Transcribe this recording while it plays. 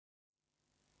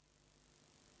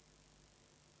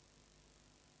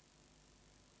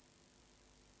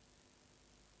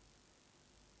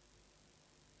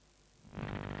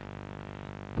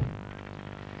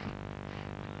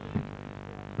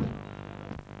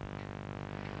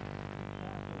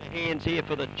hands here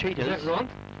for the Cheetahs. Is that right?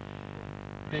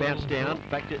 Bounce down,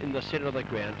 back to in the centre of the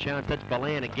ground. Chance, that's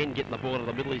Balan again getting the ball to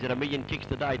the middle. He's at a million kicks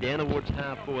today, down towards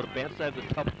half forward. Bounce over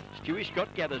the top. Stewie Scott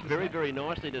gathers very, very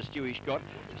nicely to Stewie Scott.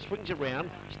 Swings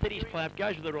around, steadies play up,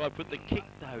 goes with the right foot. The kick,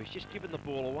 though, he's just given the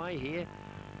ball away here.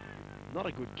 Not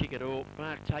a good kick at all.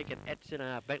 Mark taken at centre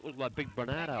half back. Looked like big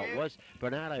Bernardo it was.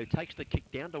 Bernardo takes the kick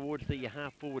down towards the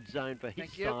half forward zone for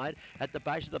his side. At the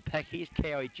base of the pack, here's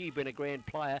Cowie. Gee, been a grand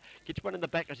player. Gets one in the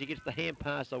back as he gets the hand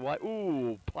pass away.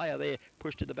 Ooh, player there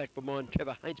pushed to the back for mine.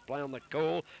 Trevor Haints play on the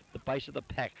call. The base of the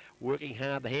pack. Working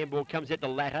hard. The handball comes out to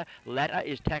Latta. Latta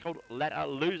is tackled. Latta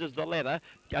loses the leather.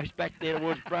 Goes back there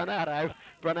towards Bernardo.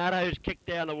 Bernardo's kicked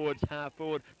down towards half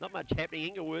forward. Not much happening.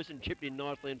 Ingleworth chip in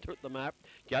nicely and took the mark.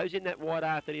 Goes in that wide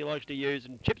arc that he likes to use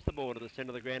and chips the ball to the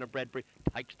centre of the ground, and Bradbury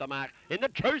takes the mark in the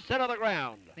true centre of the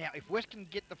ground. Now, if West can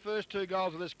get the first 2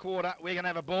 goals of this quarter, we're going to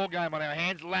have a ball game on our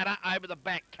hands. Ladder over the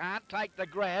back. Can't take the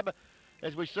grab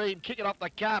as we see him kick it off the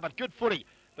carpet. Good footy.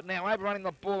 But now overrunning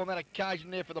the ball on that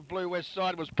occasion there for the Blue West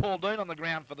side was Paul Dean on the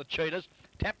ground for the Cheetahs.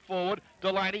 Tap forward.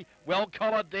 Delaney well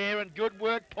collared there, and good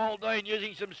work. Paul Dean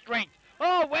using some strength.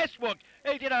 Oh, Westwood.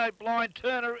 He did a blind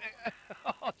turner.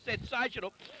 Oh,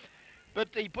 sensational. But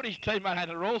he put his teammate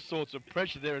under all sorts of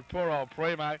pressure there at poor old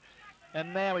Primo.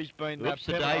 And now he's been... Oops,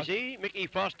 the daisy. Mickey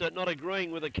Foster not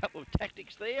agreeing with a couple of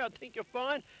tactics there. I think you're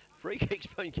fine. Free kick's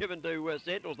been given to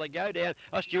Centrals. They go down.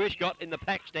 Stewie Scott in the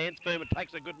pack stands firm and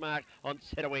takes a good mark on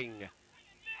centre wing.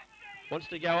 Wants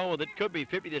to go on with it. Could be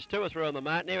 50. There's 2 or 3 on the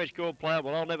mark. Now he's called player.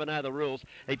 Well, I'll never know the rules.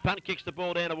 He punt kicks the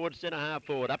ball down towards centre half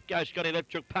forward. Up goes Scotty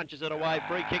Lepchuk, punches it away.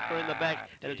 Free kick for in the back.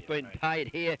 And it's been paid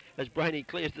here as Brainy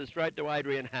clears it straight to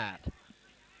Adrian Hart.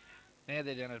 Now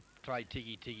they're going to play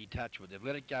tiggy touch with it. They've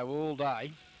let it go all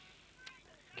day.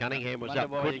 Cunningham was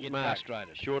up, couldn't mark,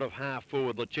 short of half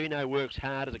forward. Lucchino works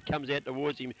hard as it comes out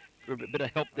towards him for a bit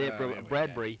of help there from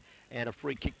Bradbury. And a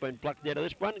free kick being plucked out of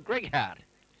this one. Greg Hart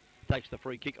takes the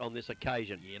free kick on this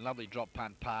occasion. Yeah, lovely drop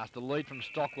punt pass. The lead from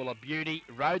Stockwell, a beauty.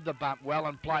 Rode the bump well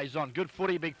and plays on. Good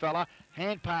footy, big fella.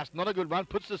 Hand pass, not a good one.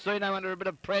 Puts Cicino under a bit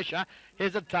of pressure.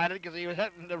 Hesitated because he was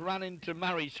having to run into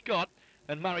Murray Scott.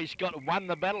 And Murray Scott won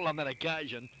the battle on that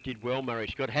occasion. Did well, Murray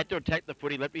Scott. Had to attack the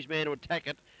footy, left his man to attack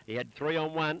it. He had 3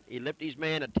 on 1. He left his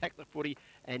man, attacked the footy,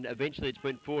 and eventually it's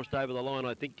been forced over the line.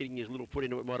 I think getting his little foot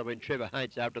into it might have been Trevor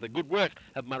Haints after the good work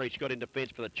of Murray Scott in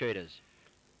defence for the Cheetahs.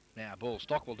 Now, ball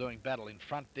Stockwell doing battle in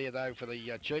front there, though, for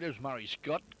the Cheetahs. Murray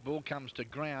Scott. Ball comes to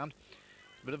ground.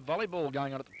 A bit of volleyball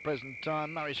going on at the present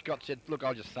time. Murray Scott said, look,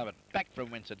 I'll just throw it back from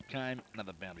whence it came.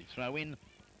 Another boundary throw in.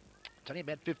 It's only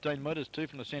about 15 metres, 2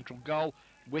 from the central goal.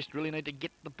 West really need to get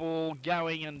the ball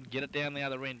going and get it down the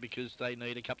other end because they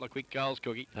need a couple of quick goals,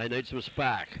 Cookie. They need some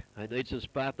spark. They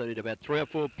need about 3 or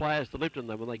 4 players to lift them.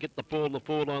 When they get the ball in the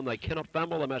forward line, they cannot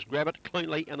fumble. They must grab it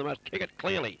cleanly and they must kick it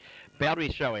clearly. Boundary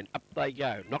throw in. Up they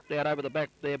go. Knocked out over the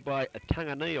back there by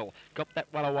Tunga Neal. Got that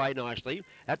one away nicely.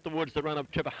 Out towards the run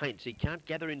of Trevor Haints. He can't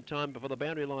gather in time before the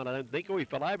boundary line, I don't think. Oh, he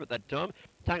fell over at that time.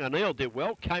 Tunga Neal did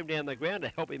well. Came down the ground to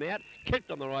help him out. Kicked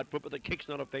on the right foot, but the kick's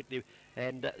not effective.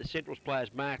 And the Central's players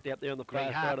marked out there on the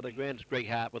far side of the ground. It's Greg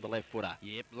Hart with the left footer.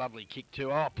 Yep, lovely kick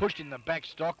too. Oh, pushed in the back,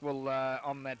 Stockwell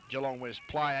on that Geelong West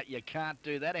player. You can't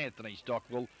do that, Anthony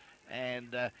Stockwell.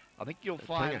 And I think you'll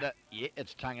find that, yeah,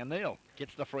 it's Tunga Neal.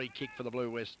 Gets the free kick for the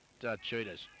Blue West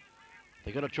Cheetahs.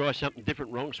 They've got to try something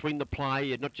different wrong. Swing the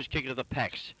play, not just kick it to the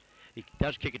packs. He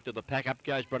does kick it to the pack. Up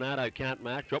goes Bernardo, can't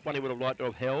mark. Drop one he would have liked to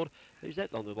have held. Who's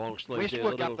that on the long sleeves?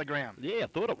 Westwood up the ground. Yeah, I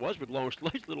thought it was with long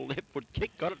sleeves. Little left foot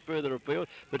kick, got it further afield.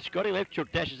 But Scotty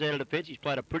Lepchuk dashes out of defence. He's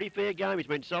played a pretty fair game. He's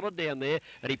been solid down there.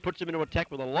 And he puts him into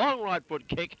attack with a long right foot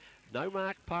kick. No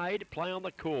mark paid. Play on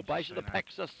the core. Base of the pack,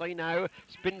 Cicino.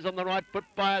 Spins on the right foot.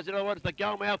 Fires it towards the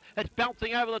goal mouth. It's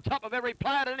bouncing over the top of every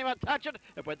player. Did anyone touch it?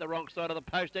 It went the wrong side of the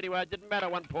post anyway. It didn't matter.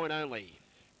 1 point only.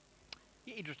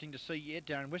 Yeah, interesting to see,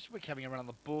 Darren Westwick having a run on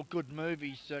the ball. Good move.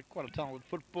 He's quite a talented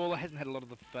footballer. Hasn't had a lot of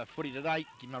the footy today.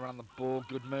 Give him a run on the ball.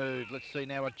 Good move. Let's see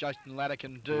now what Jason Latta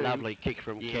can do. Lovely kick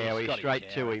from Cowie.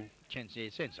 Straight to him. Yeah,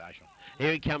 sensational.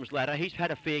 Here he comes, Latta. He's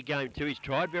had a fair game too. He's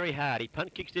tried very hard. He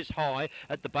punt kicks this high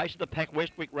at the base of the pack.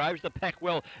 Westwick rows the pack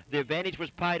well. The advantage was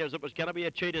paid as it was going to be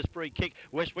a Cheetahs free kick.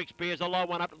 Westwick spears a low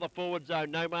one up to the forward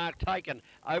zone. No mark taken.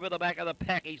 Over the back of the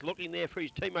pack. He's looking there for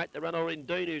his teammate, the runner in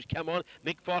Dean, who's come on.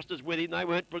 Mick Foster's with him. They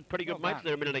weren't pretty good mates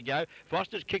there a minute ago.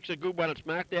 Foster's kick's a good one. It's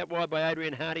marked out wide by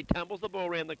Adrian Hart. He tumbles the ball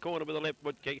around the corner with a left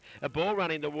foot kick. A ball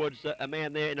running towards a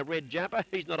man there in a red jumper.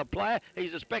 He's not a player.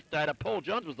 He's a spectator. Paul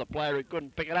Johns was the player who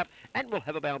couldn't pick it up, and we'll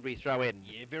have a boundary throw in.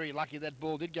 Yeah, very lucky that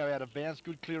ball did go out of bounds.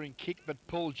 Good clearing kick, but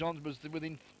Paul Johns was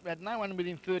had no one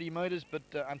within 30 metres, but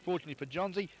unfortunately for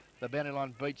Johnsy, the boundary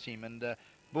line beats him. And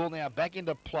ball now back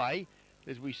into play.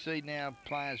 as we see now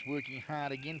players working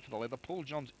hard again for the leather. Paul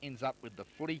Johns ends up with the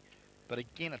footy, but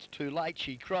again it's too late,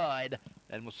 she cried,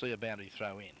 and we'll see a boundary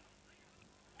throw in.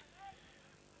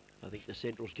 I think the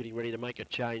Central's getting ready to make a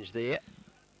change there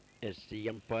as the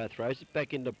umpire throws it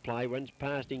back into play. Runs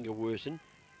past Ingerwerson.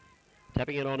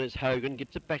 Tapping it on is Hogan,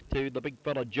 gets it back to the big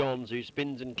fella Johns, who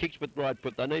spins and kicks with right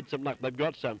foot. They need some luck, they've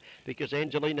got some, because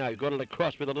Angelino got it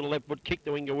across with a little left foot kick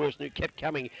to Ingerwerson, who kept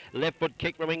coming. Left foot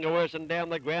kick from Ingerwerson down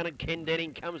the ground, and Ken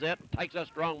Denning comes out and takes a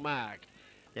strong mark.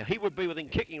 Now he would be within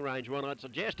kicking range, one I'd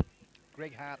suggest.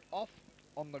 Greg Hart off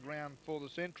on the ground for the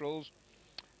Centrals.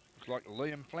 Looks like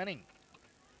Liam Flanning.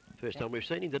 First time we've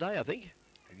seen him today, I think.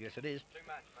 Yes, it is. Too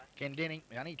much, mate. Ken Denning,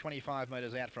 only 25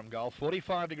 metres out from goal,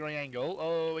 45-degree angle.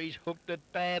 Oh, he's hooked it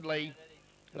badly.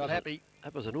 Not happy.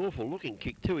 That was an awful looking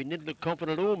kick too. He didn't look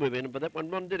confident at all moving, but that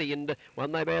one did he? And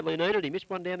one they badly needed. He missed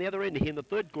one down the other end here in the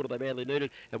third quarter. They badly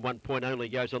needed, and 1 point only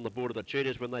goes on the board of the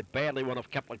Cheetahs when they badly want a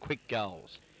couple of quick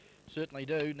goals. Certainly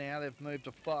do. Now they've moved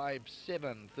to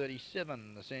 5-7,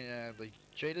 37. The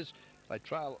Cheetahs. They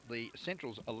trail the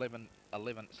Centrals 11-77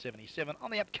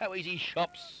 on the Upco Easy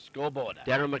Shops scoreboard.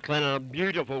 Darren McLennan, a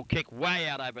beautiful kick way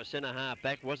out over centre half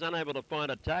back, was unable to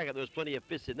find a target. There was plenty of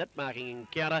fists in that marking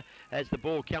encounter as the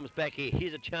ball comes back here.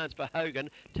 Here's a chance for Hogan,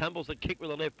 tumbles the kick with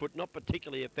the left foot, not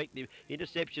particularly effective.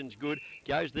 Interception's good,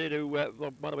 goes there to,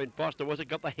 might have been Foster, was it?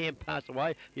 Got the hand pass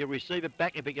away. He'll receive it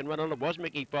back if he can run on it. Was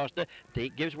Mickey Foster. He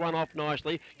gives one off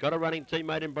nicely. Got a running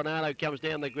teammate in Bernardo, comes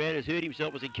down the ground, has hurt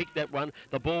himself as he kicked that one.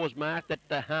 The ball was marked at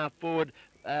the half forward.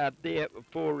 There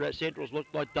for Centrals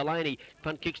looked like Delaney.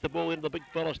 Punt kicks the ball into the big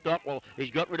fella Stockwell.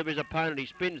 He's got rid of his opponent. He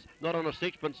spins, not on a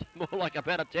sixpence, more like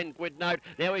about a 10-quid note.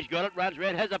 Now he's got it, runs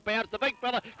around, has a bounce. The big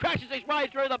fella crashes his way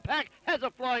through the pack, has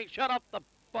a flying shot off the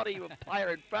body of a player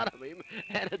in front of him,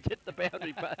 and it's hit the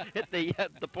boundary, hit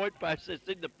the point post. It's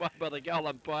signified by the goal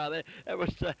umpire there. It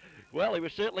was, well, he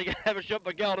was certainly going to have a shot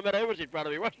for goal no matter who was in front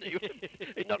of him, wasn't he?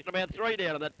 He knocked about 3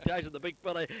 down in that case of the big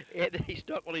fella. Anthony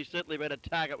Stockwell, he's certainly been a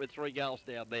target with 3 goals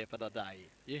down there for the day.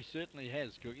 Yeah, certainly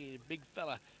has, Cookie. A big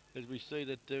fella, as we see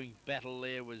that doing battle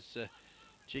there was...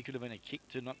 She could have been a kick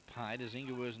to not paid as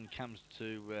Ingerwerson comes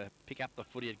to pick up the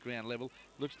footy at ground level.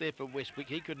 Looks there for Westwick.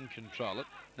 He couldn't control it.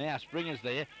 Now Springer's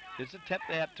there. There's a tap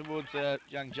out towards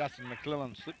young Justin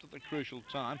McClellan. Slipped at the crucial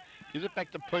time. Gives it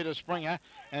back to Peter Springer.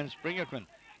 And Springer can...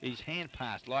 His hand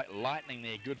passed like lightning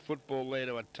there. Good football there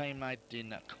to a teammate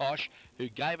in Kosh, who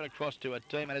gave it across to a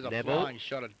teammate as a Neville. flying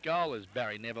shot at goal is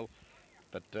Barry Neville.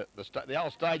 But the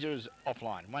old stager is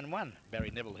offline. 1-1.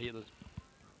 Barry Neville here this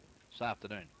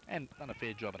afternoon, and done a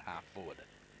fair job at half forward.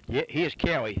 Yeah, here's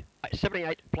Cowie.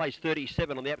 78 plays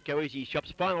 37 on the Upco Easy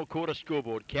Shops final quarter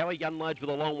scoreboard. Cowie unloads with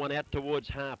a long one out towards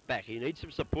half back. He needs some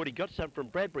support. He got some from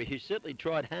Bradbury, who certainly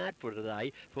tried hard for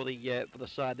today for the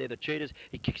side there, the Cheetahs.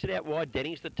 He kicks it out wide.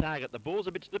 Denning's the target. The ball's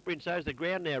a bit slippery, and so is the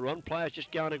ground now, Ron. Players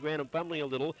just going to ground and fumbling a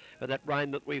little with that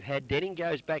rain that we've had. Denning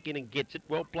goes back in and gets it.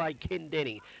 Well played, Ken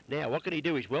Denning. Now, what can he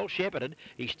do? He's well shepherded.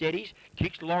 He steadies,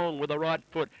 kicks long with the right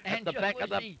foot. At the back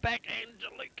of the back,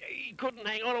 Angelique. He couldn't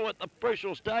hang on to it at the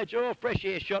crucial stage. Oh, fresh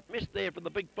air shot missed there from the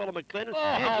big fella McLennan.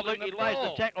 Angelique lays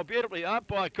the tackle beautifully.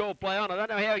 Umpire called play on. I don't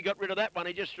know how he got rid of that one.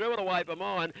 He just threw it away for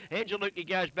mine. Angelique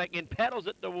goes back in, paddles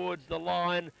it towards the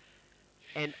line.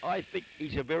 And I think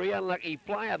he's a very unlucky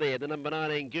player there, the number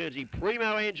 19 Guernsey.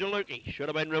 Primo Angelique should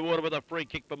have been rewarded with a free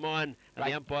kick for mine. And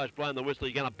the umpire's blown the whistle.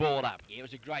 He's going to ball it up. Yeah, it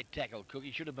was a great tackle,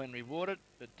 Cookie. Should have been rewarded,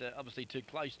 but obviously too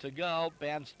close to goal.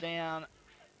 Bounced down.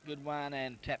 Good one,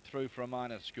 and tapped through for a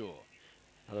minor score.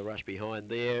 Another rush behind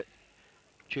there.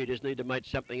 Cheetahs need to make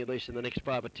something at least in the next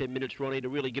 5 or 10 minutes, Ronnie, to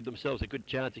really give themselves a good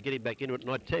chance of getting back into it.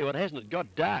 And I tell you what, hasn't it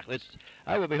got dark? It's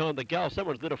over behind the goal.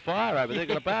 Someone's lit a fire over there.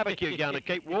 Got a barbecue going to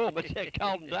keep warm. It's how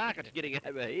cold and dark it's getting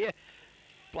over here.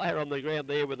 Player on the ground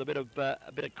there with a bit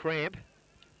of cramp.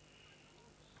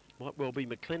 Might well be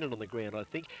McLennan on the ground, I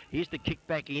think. Here's the kick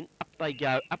back in. Up they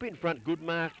go. Up in front, good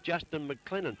mark, Justin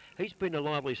McLennan. He's been a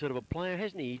lively sort of a player,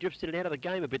 hasn't he? He drifts in and out of the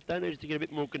game a bit, though. Needs to get a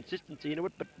bit more consistency into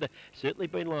it, but certainly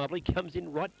been lively. Comes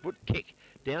in right foot kick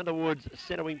down towards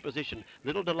centre wing position.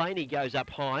 Little Delaney goes up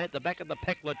high. At the back of the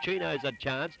pack, Lachino's a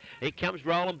chance. He comes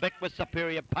rolling back with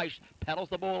superior pace. Paddles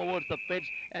the ball towards the fence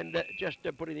and just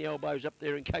putting the elbows up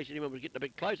there in case anyone was getting a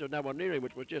bit closer. No one near him,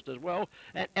 which was just as well.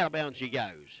 And out of bounds she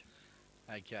goes.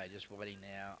 Okay, just waiting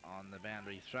now on the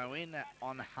boundary throw in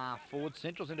on half forward.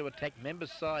 Central's into attack, members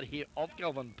side here of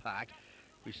Galvin Park.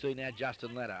 We see now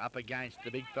Justin Ladder up against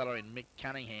the big fella in Mick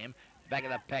Cunningham. Back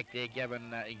of the pack there,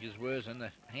 Gavin Ingerswersen.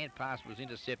 The hand pass was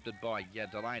intercepted by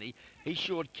Delaney. His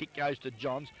short kick goes to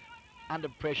Johns. Under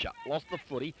pressure, lost the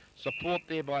footy. Support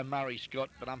there by Murray Scott,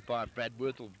 but umpire Brad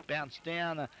Worth will bounce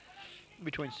down.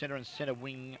 between centre and centre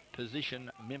wing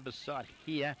position, members side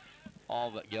here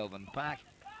of Galvin Park.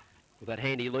 With that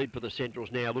handy lead for the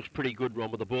Centrals now. Looks pretty good,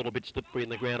 Ron, with the ball a bit slippery in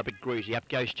the ground, a bit greasy. Up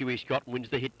goes Stewie Scott and wins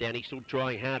the hit down. He's still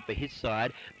trying hard for his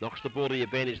side. Knocks the ball to the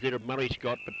advantage there of Murray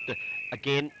Scott, but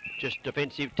again, just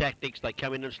defensive tactics. They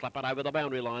come in and slap it over the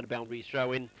boundary line. Boundary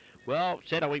throw in. Well,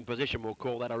 centre wing position, we'll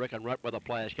call that, I reckon, right where the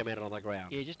players come out on the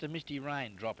ground. Yeah, just a misty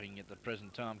rain dropping at the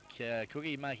present time.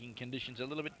 Cookie making conditions a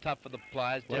little bit tough for the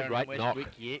players. What a Darren great Westwick,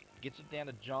 knock. yeah, gets it down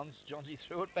to Johns. Johnsy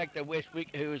threw it back to Westwick,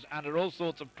 who is under all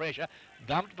sorts of pressure.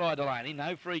 Dumped by Delaney.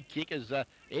 No free kick as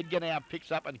Edgar now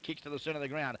picks up and kicks to the centre of the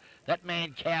ground. That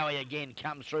man Cowie again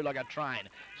comes through like a train.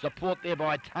 Support there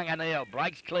by Tunga Neal.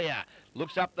 Breaks clear.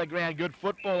 Looks up the ground. Good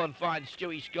football and finds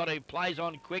Stewie Scott, who plays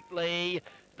on quickly.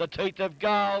 The teeth of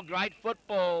goal. Great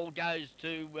football goes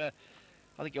to,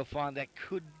 I think you'll find that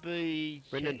could be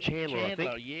Brendan Chandler, I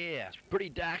think. Yeah. It's pretty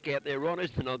dark out there, Ron,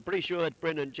 isn't it? I'm pretty sure that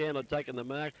Brendan Chandler taken the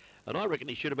mark, and I reckon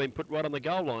he should have been put right on the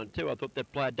goal line too. I thought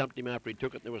that player dumped him after he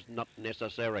took it. That was not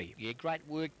necessary. Yeah, great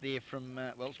work there from,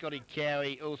 well, Scotty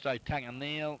Cowie, also Tunga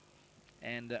Neal,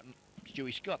 and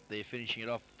Stewie Scott there finishing it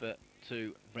off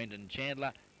to Brendan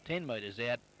Chandler. 10 metres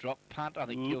out, drop punt. I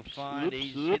think you'll find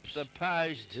he's hit the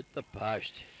post. Hit the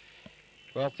post.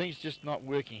 Well, things just not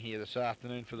working here this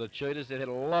afternoon for the Cheetahs. They've had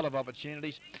a lot of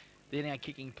opportunities. They're now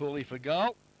kicking poorly for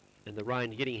goal. And the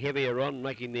rain getting heavier on,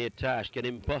 making their task an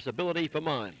impossibility for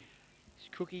mine.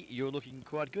 Cookie, you're looking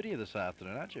quite good here this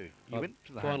afternoon, aren't you? You I've went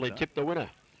to the finally home tipped the winner.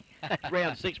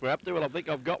 Round 6 we're up to, and I think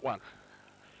I've got one.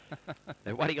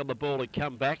 They're waiting on the ball to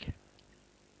come back.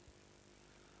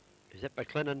 Is that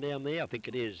McLennan down there? I think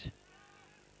it is.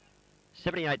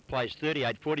 78 plays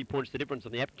 38, 40 points the difference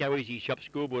on the Apco Easy Shop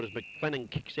scoreboard as McLennan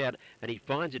kicks out and he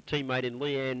finds a teammate in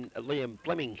Liam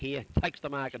Fleming here, takes the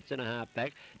mark at centre half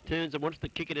back, turns and wants to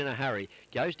kick it in a hurry,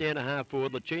 goes down to half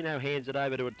forward. Lachino hands it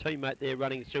over to a teammate there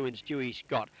running through in Stewie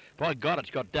Scott. By God, it's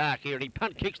got dark here and he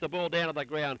punt kicks the ball down to the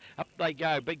ground. Up they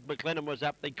go. Big McLennan was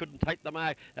up. They couldn't take the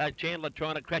mark. Chandler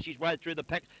trying to crash his way through the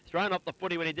pack, thrown off the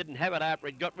footy when he didn't have it after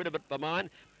he'd got rid of it for mine.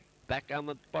 Back on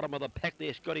the bottom of the pack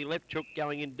there, Scotty Lepchuk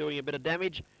going in doing a bit of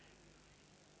damage.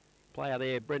 Player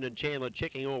there, Brendan Chandler,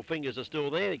 checking all fingers are still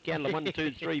there. He counted 1,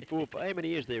 2, 3, 4, 5. How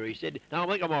many is there? He said, no, I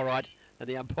think I'm all right. And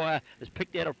the umpire has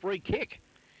picked out a free kick.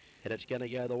 And it's going to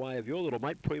go the way of your little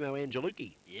mate, Primo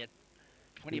Angelucci. Yep.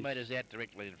 20 metres out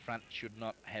directly in front. Should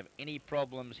not have any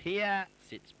problems here.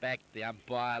 Sits back. The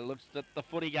umpire looks at the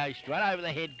footy, goes straight over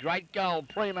the head. Great goal,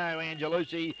 Primo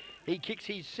Angelucci. He kicks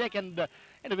his second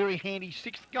and a very handy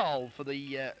 6th goal for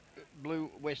the Blue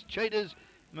West Cheetahs.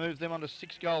 Moves them on to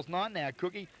 6 goals, 9 now,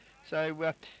 Cookie. So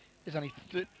there's only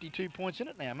 32 points in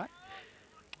it now, mate.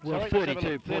 Well, sorry,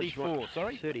 32 points. 34,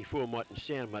 sorry. 34 mightn't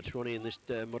sound much, Ronnie, in this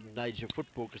modern age of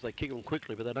football because they kick them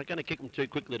quickly, but they're not going to kick them too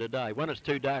quickly today. One, it's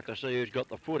too dark to see who's got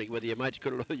the footy, whether your mate's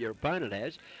got it or your opponent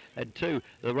has. And 2,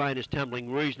 the rain is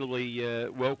tumbling reasonably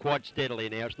well, quite steadily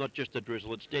now. It's not just a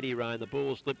drizzle, it's steady rain. The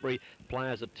ball's slippery,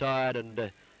 players are tired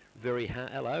and very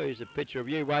hard. Hello, here's a picture of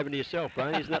you waving to yourself,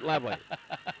 Ronnie. Isn't that lovely?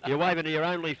 You're waving to your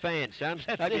only fans, son.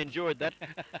 Hope you enjoyed that.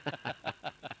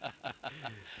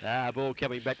 Ball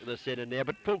coming back to the centre now.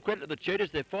 But full credit to the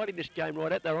Cheetahs. They're fighting this game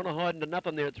right out. They're on a hiding to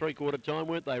nothing there at 3/4 time,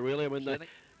 weren't they, really? I mean,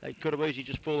 they could have easily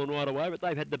just fallen right away, but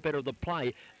they've had the better of the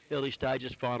play. Early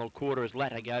stages, final quarter, as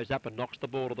Latta goes up and knocks the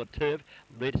ball to the turf.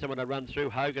 Needs someone to run through.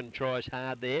 Hogan tries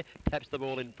hard there. Taps the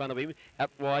ball in front of him.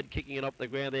 Up wide, kicking it off the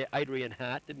ground there. Adrian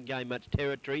Hart didn't gain much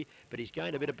territory, but he's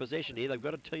gained a bit of possession here. They've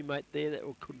got a teammate there that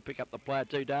couldn't pick up the player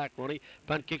too dark, Ronnie.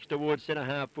 Punt kicks towards centre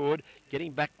half forward.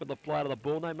 Getting back with the flight of the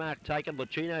ball. No mark taken.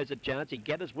 Lachino's a chance. He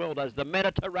gathers well, does the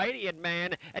Mediterranean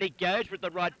man, and he goes with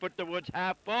the right foot towards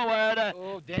half forward.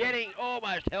 Oh, Denning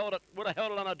almost held it. Would have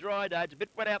held it on a dry day. It's a bit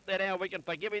wet out there now. We can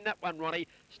forgive him that one, Ronnie.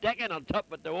 Stacking on top,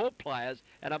 but to all players,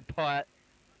 and umpire,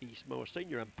 he's more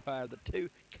senior umpire of the two,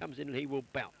 comes in and he will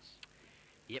bounce.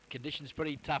 Yep, conditions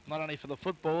pretty tough, not only for the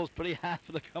footballers, pretty hard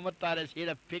for the commentators here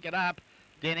to pick it up.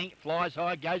 Denning flies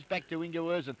high, goes back to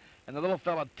Ingers, and the little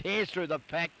fella tears through the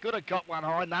pack. Could have caught one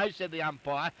high, no, said the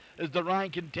umpire. As the rain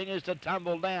continues to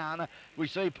tumble down, we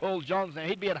see Paul Johns now.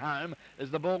 He'd be at home as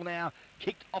the ball now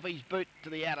kicked off his boot to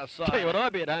the outer side. Tell you what,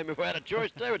 I'd be at home if I had a choice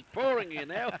too. It's pouring here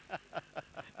now.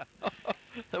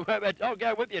 I'll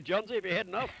go with you, Johnsy, if you're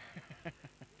heading off.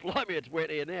 blimey, it's wet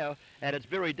here now, and it's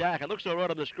very dark. It looks all right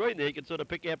on the screen there. You can sort of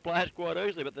pick out players quite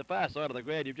easily, but the far side of the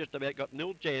ground, you've just about got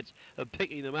nil chance of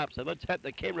picking them up. So let's hope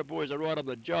the camera boys are right on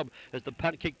the job as the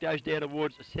punt kick goes down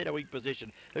towards centre wing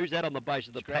position. Who's that on the base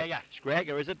of the pack?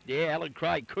 Scragger, is it? Yeah, Alan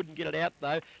Craig couldn't get it out,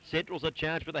 though. Central's a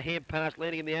chance with a hand pass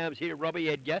landing in the arms here. Robbie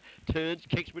Edgar turns,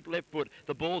 kicks with left foot.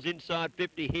 The ball's inside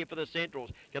 50 here for the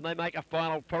Centrals. Can they make a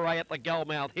final foray at the goal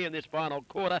mouth here in this final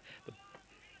quarter? The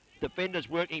defenders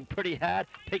working pretty hard.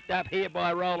 Picked up here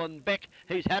by Roland Beck,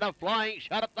 who's had a flying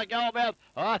shot at the goal mouth.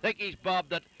 I think he's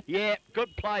bobbed it. Yeah, good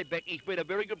play, Beck. He's been a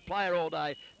very good player all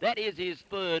day. That is his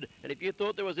third. And if you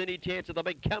thought there was any chance of the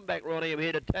big comeback, Ronnie, I'm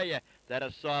here to tell you that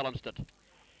has silenced it.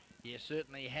 Yeah,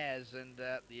 certainly has. And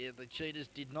the Cheetahs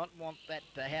did not want that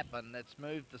to happen. That's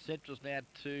moved the Centrals now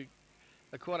to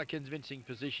quite a convincing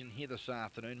position here this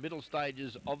afternoon. Middle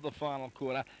stages of the final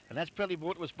quarter, and that's probably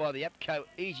brought to us by the APCO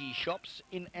Easy Shops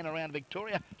in and around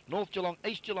Victoria, North Geelong,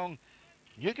 East Geelong,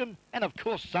 Newcombe, and of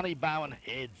course Sunny Bowen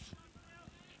Heads.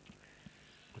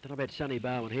 I don't know about Sunny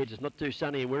Bowen Heads. It's not too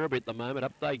sunny in Werribee at the moment.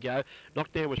 Up they go.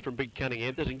 Knockdown was from Big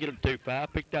Cunningham. Doesn't get it too far.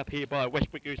 Picked up here by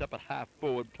Westwick, who's up at half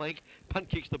forward plank. Punt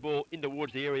kicks the ball in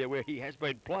towards the area where he has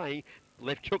been playing.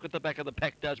 Left hook at the back of the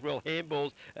pack does well.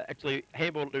 Handballs, actually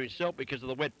handballed it to himself because of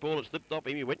the wet ball. It slipped off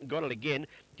him. He went and got it again.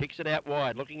 Kicks it out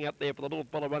wide. Looking up there for the little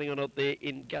fella running on it there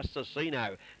in Gus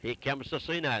Cicino. Here comes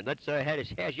Cicino. That's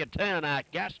how's your turn,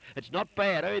 Gus? It's not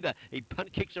bad either. He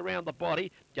punt kicks around the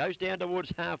body. Goes down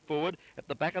towards half forward. At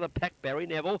the back of the pack, Barry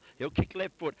Neville. He'll kick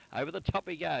left foot. Over the top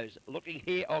he goes. Looking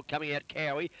here. Oh, coming out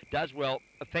Cowie. Does well.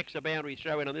 Affects a boundary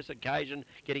throw in on this occasion.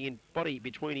 Getting in body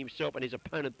between himself and his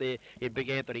opponent there in Big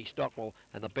Anthony Stockwell.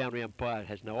 And the boundary umpire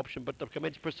has no option but to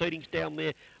commence proceedings down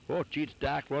there. Oh, gee, it's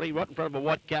dark, Ronnie. Right in front of a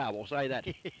white car, we'll say that.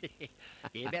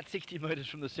 Yeah, about 60 metres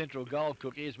from the central goal,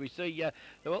 Cookie, as we see,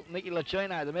 well, Nicky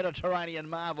Lacino, the Mediterranean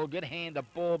marvel, good hand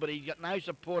of ball, but he's got no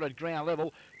support at ground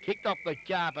level. Kicked off the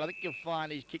carpet. I think you'll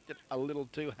find he's kicked it a little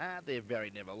too hard there,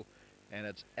 Barry Neville. And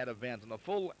it's out of bounds on the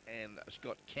full, and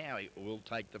Scott Cowie will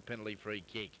take the penalty free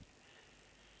kick.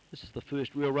 This is the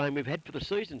first real rain we've had for the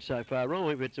season so far, Ron.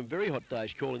 We've had some very hot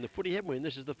days calling the footy, haven't we? And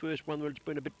this is the first one where it's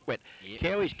been a bit wet. Yep.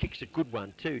 Cowie's kick's a good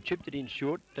one too. Chipped it in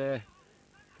short. Found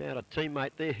a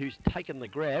teammate there who's taken the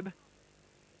grab.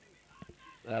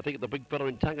 I think the big fella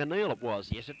in Tunganeel it was.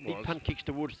 Yes, it was. He punt kicks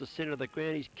towards the centre of the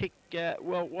ground. His kick,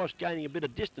 well, was gaining a bit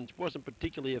of distance. Wasn't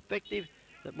particularly effective.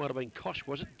 That might have been Kosh,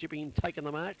 was it? Jipping and taking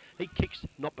the mark. He kicks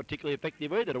not particularly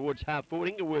effective either towards half forward.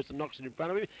 Ingleworth knocks it in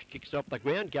front of him. Kicks off the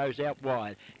ground, goes out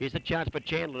wide. Here's a chance for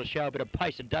Chandler to show a bit of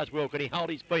pace and does well. Can he hold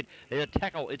his feet? There's a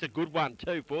tackle. It's a good one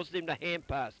too. Forces him to hand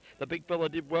pass. The big fella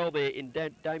did well there in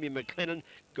Damien McLennan.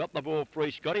 Got the ball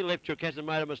free. Scotty left hook hasn't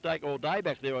made a mistake all day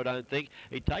back there, I don't think.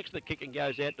 He takes the kick and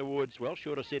goes out towards, well,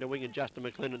 short of centre wing, and Justin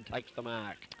McLennan takes the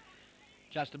mark.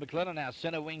 Justin McLennan now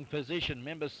centre wing position,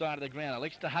 members side of the ground.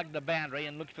 Elects to hug the boundary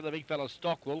and look for the big fellow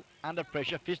Stockwell. Under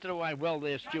pressure, fisted away well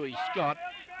there, Stewie Scott.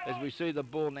 As we see the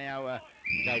ball now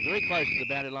go very close to the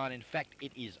boundary line. In fact,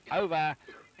 it is over.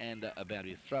 And a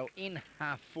boundary throw in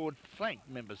half forward flank,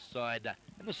 members side.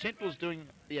 And the Central's doing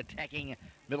the attacking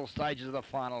middle stages of the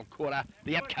final quarter.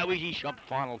 The APCO Easy Shop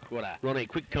final quarter. Ronnie,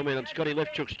 quick comment on Scotty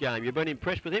Leftchook's game. You've been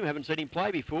impressed with him? Haven't seen him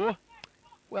play before?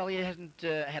 Well, he hasn't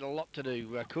had a lot to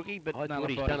do, Cookie, but I thought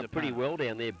he's done it pretty well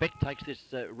down there. Beck takes this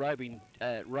roving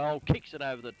roll, kicks it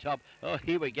over the top. Oh,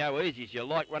 here we go, easy as you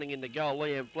like, running into goal.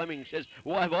 Liam Fleming says,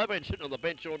 why have I been sitting on the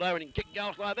bench all day and he can kick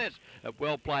goals like this?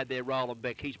 Well played there, Roland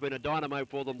Beck. He's been a dynamo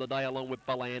for them today along with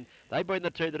Balan. They've been the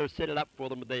two that have set it up for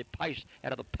them with their pace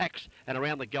out of the packs and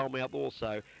around the goal mouth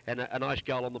also. And a nice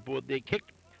goal on the board there,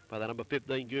 kicked by the number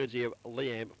 15 Guernsey of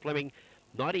Liam Fleming.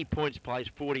 90 points plays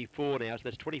 44 now, so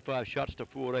that's 25 shots to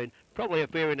 14. Probably a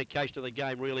fair indication of the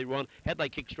game, really, Ron. Had they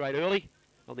kicked straight early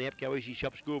on the APCO Easy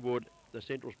Shop scoreboard, the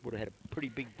Centrals would have had a pretty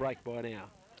big break by now.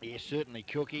 Yeah, certainly,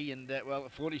 Cookie, and, well,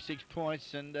 46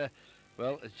 points, and,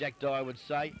 well, as Jack Dye would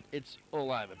say, it's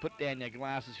all over. Put down your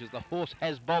glasses, because the horse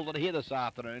has bolted here this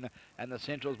afternoon, and the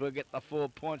Centrals will get the 4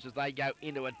 points as they go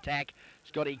into attack.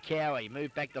 Scotty Cowie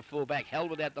moved back to full back, held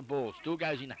without the ball, still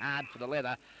goes in hard for the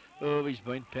leather. Oh, he's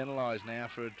been penalised now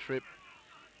for a trip,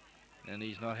 and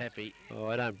he's not happy. Oh,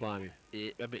 I don't blame him.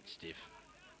 Yeah, a bit stiff.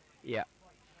 Yeah.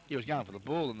 He was going for the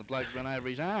ball, and the bloke ran over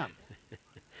his arm.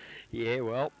 Yeah,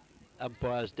 well,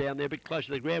 umpires down there a bit closer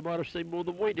to the ground might have seen more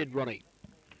than we did, Ronnie.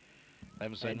 They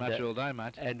haven't seen much all day,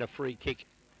 mate. And a free kick.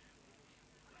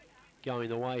 going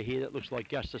the way here. That looks like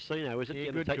Gustacino, is it?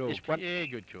 Yeah, Going to take this one? Yeah,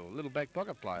 good call. Little back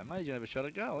pocket player. Maybe you have a shot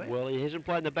at goal, eh? Well, he hasn't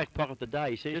played in the back pocket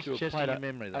today. He seems to have played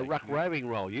a ruck roving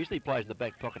role. Usually plays in the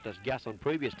back pocket, does Gus on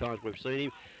previous times we've seen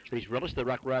him. He's relished the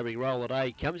ruck roving role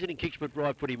today. Comes in and kicks with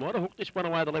right foot. He might have hooked this one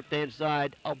away the left-hand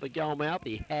side of the goal mouth.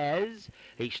 He has.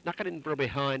 He snuck it in from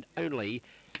behind only.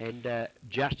 And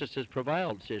justice has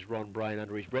prevailed, says Ron Brain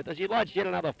under his breath, as he lights yet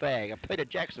another fag. A Peter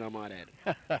Jackson, I might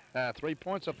add. 3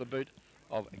 points off the boot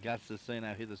of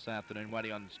Gustacino here this afternoon,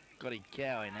 waiting on Scotty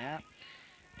Cowie now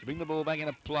to bring the ball back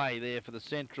into play there for the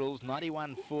Centrals.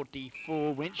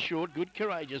 91-44, went short, good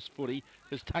courageous footy,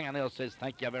 as Tunganell says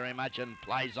thank you very much and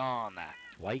plays on.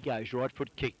 Away goes, right foot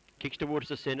kick. Kicks towards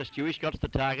the centre. Stewie Scott's the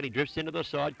target. He drifts into the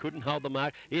side. Couldn't hold the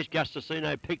mark. Here's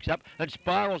Gustacino. Picks up and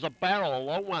spirals a barrel. A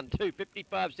long one too.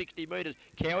 55, 60 metres.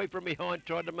 Cowie from behind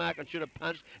tried to mark and should have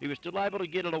punched. He was still able to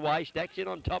get it away. Stacks in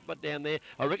on top of it down there.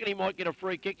 I reckon he might get a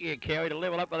free kick here, Cowie, to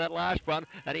level up with that last one.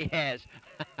 And he has.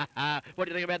 What do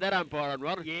you think about that umpiring,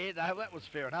 Ron? Yeah, no, that was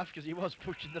fair enough because he was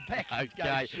pushing the back.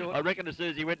 Okay. I reckon as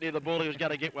soon as he went near the ball, he was going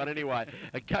to get one anyway.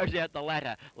 It goes out the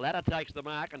ladder. Ladder takes the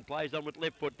mark and plays on with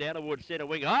left foot down towards centre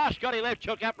wing. Scotty left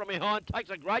chook up from behind. Takes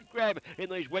a great grab in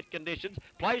these wet conditions.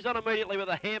 Plays on immediately with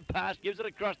a hand pass. Gives it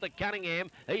across to Cunningham.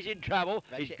 He's in trouble.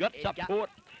 He's got support.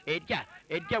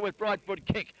 Edgar with right foot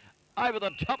kick. Over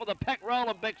the top of the pack,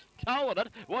 Roland Beck's told it.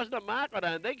 Wasn't a mark, I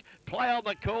don't think. Play on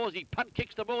the cause. He punt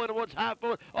kicks the ball in towards half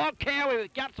forward. Cowie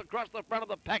with guts across the front of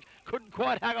the pack. Couldn't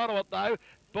quite hang on to it though.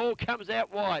 Ball comes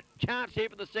out wide. Chance here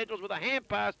for the Centrals with a hand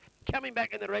pass. Coming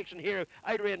back in the direction here of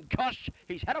Adrian Kosh.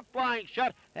 He's had a flying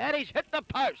shot and he's hit the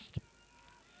post.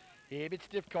 Yeah, a bit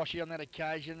stiff Koshy on that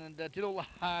occasion and did all the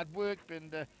hard work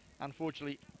and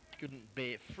unfortunately couldn't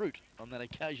bear fruit on that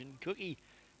occasion. Cookie.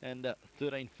 And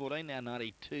 13-14 now,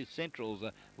 92 Centrals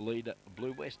lead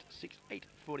Blue West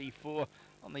 6-8-44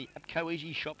 on the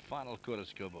Koiji Shop final quarter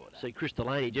scoreboard. See Chris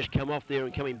Delaney just come off there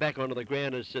and coming back onto the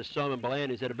ground as Simon Balan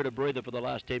has had a bit of breather for the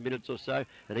last 10 minutes or so,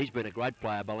 and he's been a great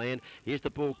player, Balan. Here's the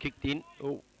ball kicked in.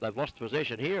 Oh, they've lost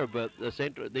possession here of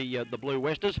the Blue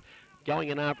Westers. Going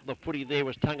in after the footy there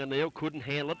was Tunganell, couldn't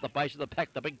handle it. The base of the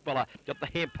pack, the big fella, got the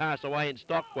hand pass away in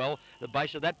Stockwell. The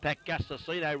base of that pack,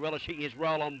 Gustacino relishing his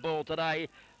roll on ball today.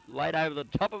 Laid over the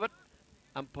top of it.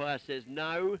 Umpire says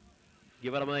no.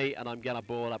 Give it to me and I'm going to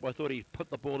ball it up. I thought he put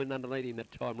the ball in underneath him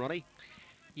that time, Ronnie.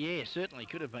 Yeah, certainly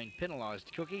could have been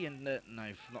penalised, Cookie, and no,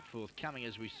 not forthcoming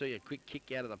as we see a quick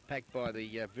kick out of the pack by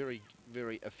the very,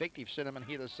 very effective centreman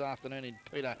here this afternoon in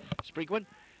Peter Sprigwin.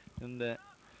 And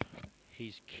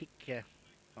his kick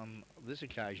on this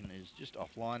occasion is just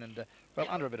offline and well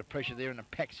under a bit of pressure there in a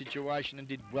pack situation and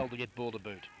did well to get ball to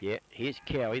boot. Yeah, here's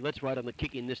Cowie. Let's wait on the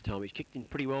kick in this time. He's kicked in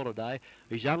pretty well today.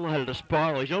 He's unloaded a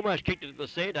spiral. He's almost kicked it to the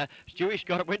centre. Stewie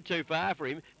Scott, it went too far for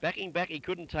him. Backing back, he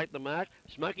couldn't take the mark.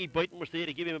 Smokey Beaton was there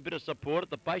to give him a bit of support at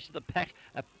the base of the pack.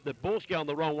 The ball's going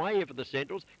the wrong way here for the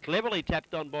Centrals. Cleverly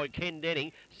tapped on by Ken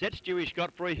Denning. Set Stewie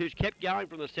Scott free, who's kept going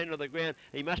from the centre of the ground.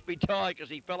 He must be tired because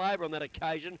he fell over on that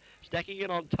occasion. Stacking it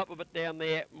on top of it down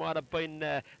there might have been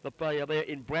the player there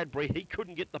in Bradbury. He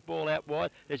couldn't get the ball out wide.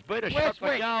 There's been a shot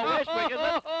for goal. Westwick, is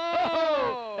it?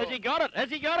 Oh! Has he got it? Has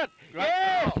he got it? Great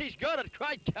yes, goal. He's got it.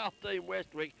 Great goal, Team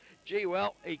Westwick. Gee,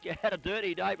 well, he had a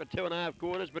dirty day for 2.5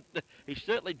 quarters, but he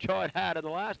certainly tried hard in the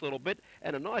last little bit,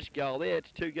 and a nice goal there.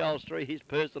 It's 2 goals, 3, his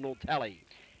personal tally.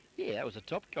 Yeah, that was a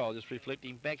top goal, just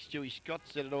reflecting back. Stewie Scott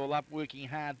set it all up, working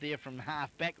hard there from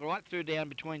half back, right through down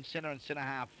between centre and centre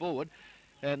half forward,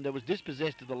 and was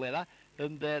dispossessed of the leather.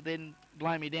 And then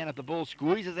Blamey down at the ball,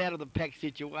 squeezes out of the pack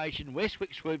situation.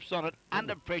 Westwick swoops on it,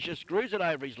 under pressure, screws it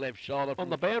over his left shoulder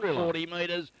on the boundary line. 40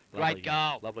 metres. Great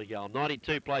goal. Lovely goal.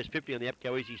 92 plays 50 on the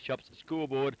Apco Easy Shops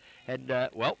scoreboard. And,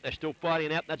 well, they're still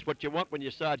fighting out. That's what you want when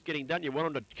your side's getting done. You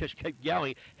want them to just keep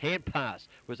going. Hand pass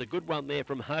was a good one there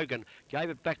from Hogan. Gave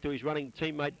it back to his running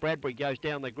teammate Bradbury. Goes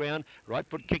down the ground. Right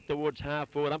foot kick towards half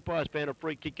forward. Umpire's found a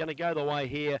free kick. Going to go the way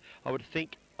here, I would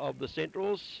think, of the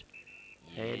Centrals.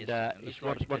 And he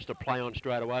wants to play on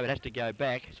straight away, but has to go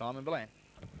back. Simon Bland.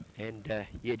 And,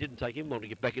 yeah, it didn't take him long to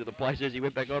get back into the place as he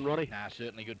went back on, Ronnie. Nah,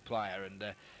 certainly good player. And,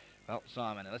 well,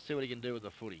 Simon, let's see what he can do with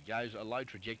the footy. Goes a low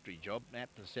trajectory job at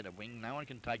the centre wing. No one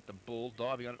can take the ball,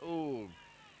 diving on it. Oh,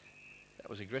 that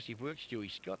was aggressive work.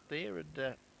 Stewie Scott there.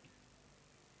 And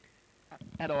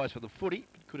had eyes for the footy.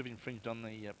 Could have infringed on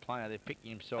the player there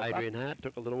picking himself Adrian up. Hart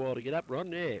took a little while to get up,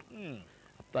 Ron, yeah.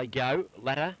 Up they go.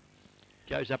 Ladder.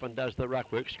 Goes up and does the ruck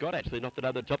work. Scott actually knocked it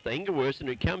over the top to Ingleworth,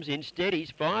 who comes in,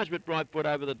 steadies, fires with right foot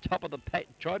over the top of the pack.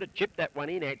 Tried to chip that one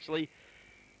in, actually.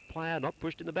 Player not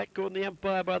pushed in the back corner, the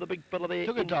umpire by the big fella there.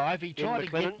 Took a dive. He tried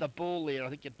to get the ball there. I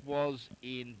think it was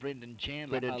in Brendan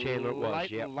Chandler. Brendan Chandler it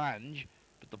was, late lunge,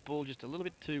 but the ball just a little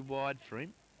bit too wide for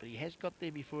him, but he has got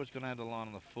there before it's gone over the line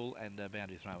on the full and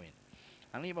boundary throw in.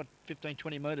 Only about 15,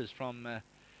 20 metres from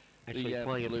Actually the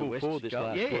playing at Blue full West forward this goal.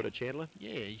 last quarter, Chandler.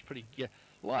 Yeah, he's pretty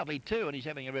lively too, and he's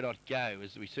having a red-hot go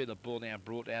as we see the ball now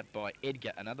brought out by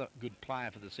Edgar, another good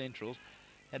player for the Centrals.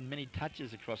 Had many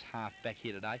touches across half back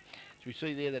here today. So we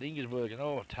see there that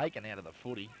Ingersberg, taken out of the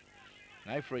footy.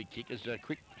 No free kick. There's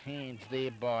quick hands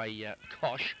there by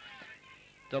Kosh.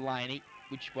 Delaney,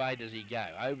 which way does he go?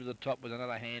 Over the top with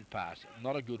another hand pass.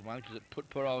 Not a good one because it put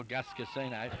poor old Gus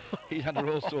Casino. He's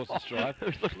under all sorts of strife.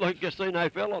 It looked like Casino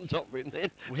fell on top of him then.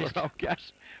 Old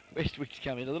Gus. Westwick's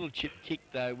come in. A little chip kick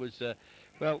though was,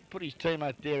 put his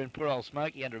teammate there and poor old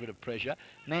Smokey under a bit of pressure.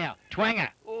 Now, Twanger.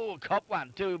 Oh, cop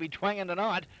one too. He'll be twanging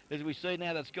tonight as we see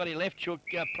now that Scotty Leftchook,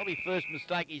 probably first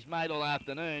mistake he's made all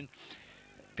afternoon.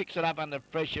 Picks it up under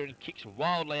pressure and kicks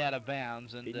wildly out of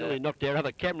bounds. And he nearly knocked our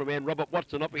other cameraman, Robert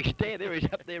Watson, off his stand. There he's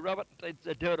up there, Robert.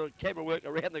 He's doing camera work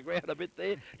around the ground a bit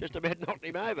there. Just about knocked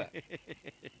him over.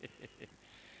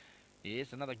 Yes,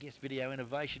 another guest video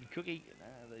innovation, Cookie.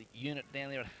 The unit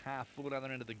down there at half full at the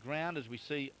other end of the ground as we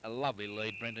see a lovely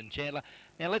lead, Brendan Chandler.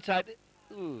 Now let's hope...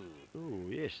 Ooh,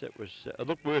 yes, that was... it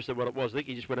looked worse than what it was. I think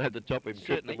he just went over the top of him.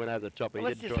 Certainly. Went over the top. Well,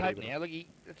 let's just hope now. Look,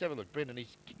 let's have a look. Brendan,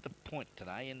 he's kicked the point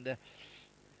today and...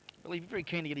 well, he'd be very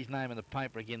keen to get his name in the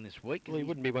paper again this week. Well, he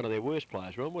wouldn't be one of their worst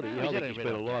players, Ron, would he? No, I think he's been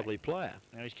a lively player.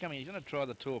 Now he's coming. He's going to try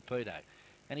the torpedo.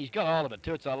 And he's got hold of it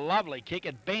too. It's a lovely kick.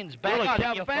 It bends back. Well, I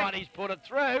think you'll find he's put it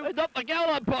through. He knocked the goal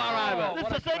umpire Oh, over.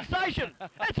 It's a sensation.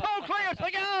 It's all clear. It's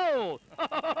the goal.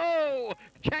 Oh,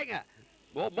 Changa.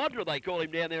 Well, Modra, they call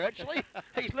him down there, actually.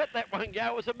 He's let that one go.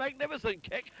 It was a magnificent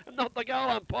kick. And not the goal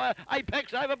umpire.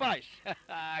 Apex over base.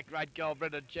 Great goal,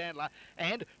 Brendan Chandler.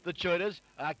 And the Cheetahs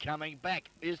are coming back.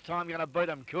 Is time going to beat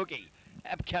them, Cookie?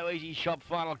 Apco Easy Shop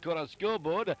final quarter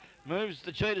scoreboard moves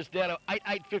the Cheetahs down to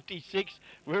 8-8-56.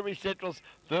 Werribee Central's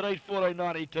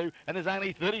 13-14-92. And there's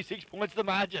only 36 points the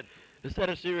margin. Is that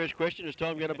a serious question? Is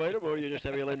time going to beat them, or are you just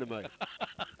having a lend to me?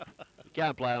 You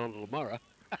can't play on until tomorrow.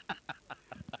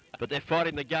 But they're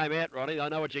fighting the game out, Ronnie. I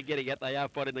know what you're getting at. They are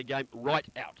fighting the game right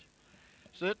out.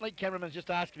 Certainly. Cameraman's just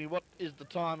asking me what is the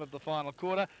time of the final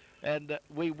quarter, and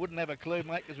we wouldn't have a clue,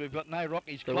 mate, because we've got no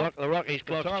Rockies clock. The Rockies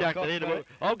clock's chucked it in.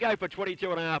 I'll go for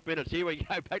 22.5 minutes. Here we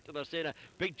go, back to the centre.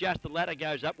 Big Justin Ladder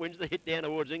goes up, wins the hit down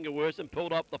towards Ingeworth,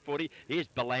 pulled up the footy. Here's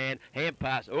Balan, hand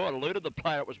pass. Oh, it eluded the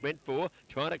player it was meant for,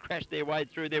 trying to crash their way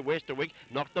through their Westerwick.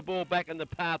 Knocked the ball back in the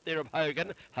path there of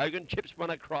Hogan. Hogan chips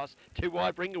one across, too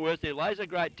wide for Ingeworth. There lays a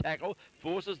great tackle,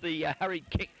 forces the hurried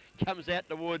kick, comes out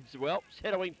towards, well,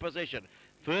 settling possession.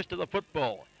 First to the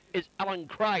football is Alan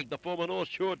Craig, the former North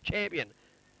Shore champion.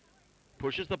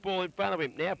 Pushes the ball in front of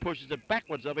him, now pushes it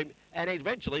backwards of him, and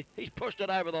eventually he's pushed it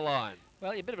over the line.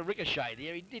 Well, a bit of a ricochet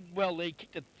there. He did well there. He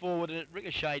kicked it forward and it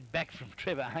ricocheted back from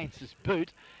Trevor Haynes'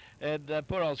 boot. And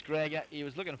poor old Scragger, he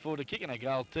was looking forward to kicking a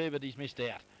goal too, but he's missed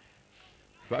out.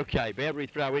 Okay, boundary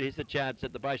throw in. Here's the chance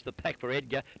at the base of the pack for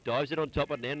Edgar. Dives it on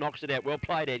top of it now, knocks it out. Well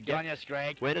played, Edgar. Gonya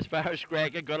Scrag. Went as far as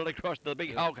Scragger, got it across to the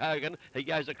big Hulk Hogan. He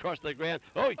goes across the ground.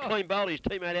 Oh, he clean bowled his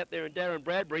teammate out there, and Darren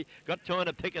Bradbury got time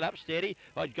to pick it up steady.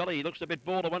 Oh, golly, he looks a bit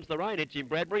balder once the rain hits him,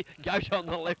 Bradbury. Goes on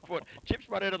the left foot. Chips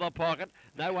right into the pocket.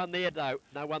 No one there, though.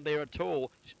 No one there at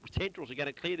all. Centrals are going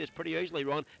to clear this pretty easily,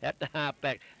 Ron, out to half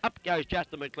back. Up goes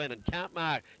Justin McLennan. Can't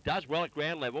mark. Does well at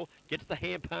ground level. Gets the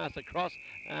hand pass across.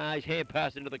 His hand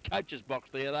pass into the coach's box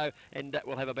there, though, and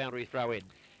we'll have a boundary throw in.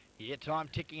 Yeah, time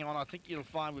ticking on. I think you'll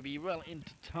find we'll be well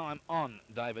into time on,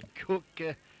 David Cook,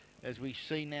 as we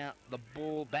see now the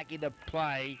ball back into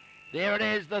play. There it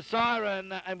is, the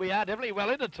siren, and we are definitely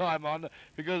well into time on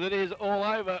because it is all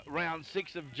over round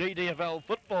 6 of GDFL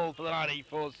football for the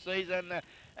 94 season.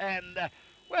 And,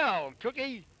 well,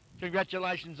 Cookie,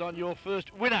 congratulations on your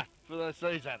first winner for the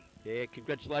season. Yeah,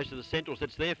 congratulations to the Centrals.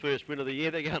 It's their first win of the year.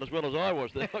 They're going as well as I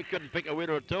was. I couldn't pick a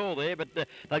winner at all there, but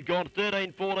they've gone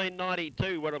 13-14-92,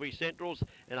 Werribee Centrals,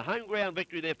 and a home ground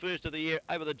victory, their first of the year,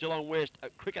 over the Geelong West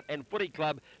Cricket and Footy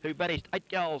Club, who banished 8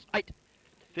 goals,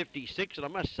 8-56. And I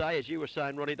must say, as you were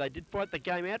saying, Ronnie, they did fight the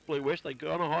game out, Blue West. They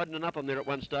got on hiding enough on there at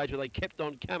one stage where they kept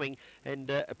on coming,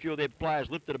 and a few of their players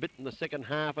lifted a bit in the second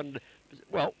half, and,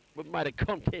 well, we've made a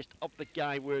contest of the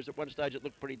game, whereas at one stage it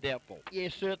looked pretty doubtful.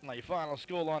 Yes, certainly. Final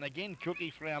scoreline again,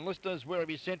 Cookie, for our listeners.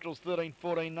 Werribee Central's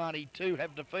 13-14-92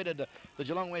 have defeated the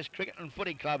Geelong West Cricket and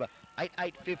Footy Club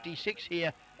 8-8-56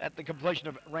 here at the completion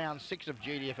of round 6 of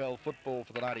GDFL football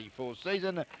for the 94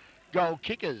 season. Goal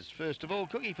kickers, first of all,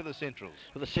 Cookie, for the Centrals.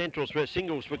 For the Centrals, first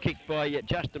singles were kicked by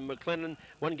Justin McLennan.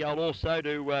 One goal also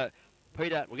to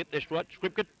Peter, we'll get this right,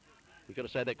 Scripket. We've got to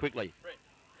say that quickly.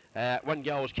 One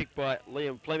goal was kicked by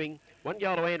Liam Fleming. One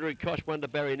goal to Andrew Kosh, one to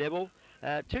Barry Neville.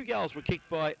 2 goals were kicked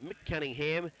by Mick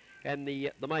Cunningham, and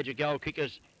the major goal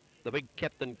kickers, the big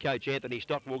captain coach Anthony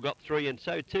Stockwell, got 3, and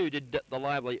so too did the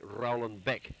lively Roland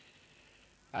Beck.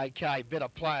 Okay, better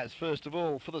players first of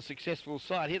all for the successful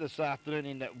side here this afternoon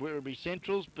in Werribee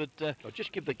Centrals, but... I'll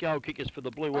just give the goal kickers for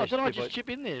the Blue Oh, West. did I just chip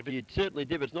in there? But you certainly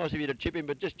did. It's nice of you to chip in,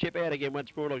 but just chip out again once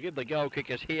more, and I'll give the goal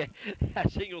kickers here.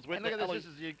 Singles went and look to at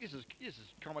this is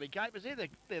comedy capers here.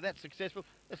 They're that successful.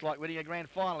 It's like winning a grand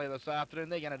final here this afternoon.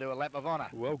 They're going to do a lap of honour.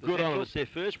 Well, good on them. It's their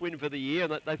first win for the year,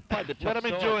 and they've played the top Let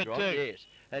them sides, enjoy it right? too. Yes.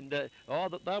 And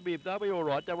they'll be all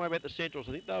right. Don't worry about the Centrals.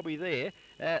 I think they'll be there.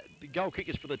 The goal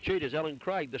kickers for the Cheetahs, Alan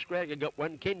Craig, the Scragger got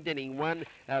 1, Ken Denning 1,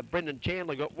 Brendan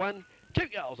Chandler got 1. 2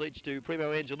 goals each to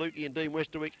Primo Angelucci and Dean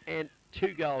Westerwick, and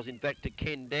 2 goals in fact to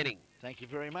Ken Denning. Thank you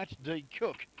very much, D.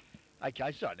 Cook.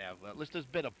 Okay, so now, listeners,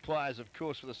 better players, of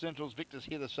course, for the Centrals. Victor's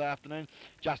here this afternoon.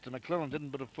 Justin McClellan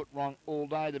didn't put a foot wrong all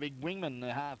day. The big wingman,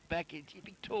 the half-back, he's a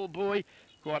big tall boy.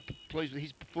 Quite pleased with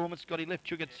his performance. Scotty left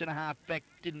Chugget centre half-back.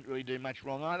 Didn't really do much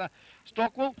wrong either.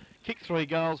 Stockwell kicked 3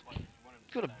 goals.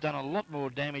 Could have done a lot more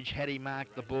damage had he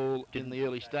marked the ball in the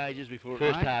early stages before it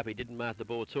rained. First half he didn't mark the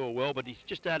ball at all well, but he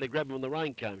just started to grab him when the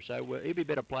rain came, so he'll be a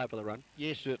better player for the run.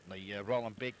 Yes, certainly.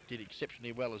 Roland Beck did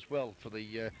exceptionally well as well for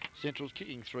the Centrals,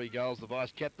 kicking 3 goals, the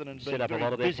vice-captain, and Set being up a very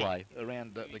lot of their busy play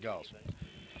around the goals.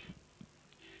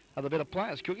 Other better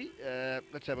players, Cookie?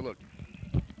 Let's have a look.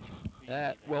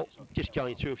 Well, just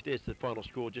going through, if there's the final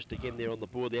score just again there on the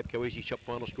board, the Apco Easy Shop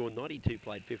final score, 92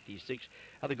 played 56.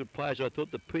 Other good players, I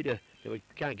thought, the Peter, we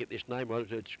can't get this name right,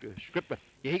 it's Scripper.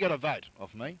 Yeah, he got a vote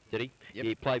off me. Did he? Yep. Yeah,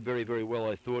 he played very, very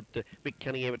well, I thought. Mick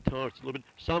Cunningham at times, a little bit.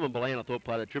 Simon Balan, I thought,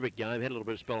 played a terrific game, had a little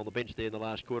bit of spell on the bench there in the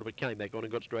last quarter, but came back on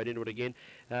and got straight into it again.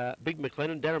 Big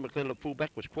McLennan, Darren McLennan at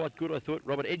full-back was quite good, I thought.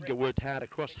 Robert Edgar worked hard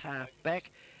across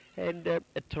half-back. And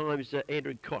at times,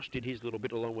 Andrew Cost did his little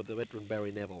bit along with the veteran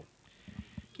Barry Neville.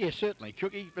 Yeah, certainly,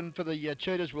 Cookie. And for the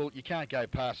Cheetahs, well, you can't go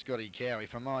past Scotty Cowie.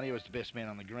 For mine, he was the best man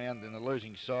on the ground in the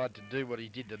losing side to do what he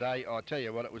did today. I tell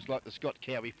you what, it was like the Scott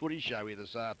Cowie footy show here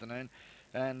this afternoon.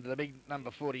 And the big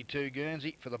number 42,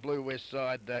 Guernsey, for the Blue West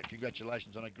side,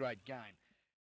 congratulations on a great game.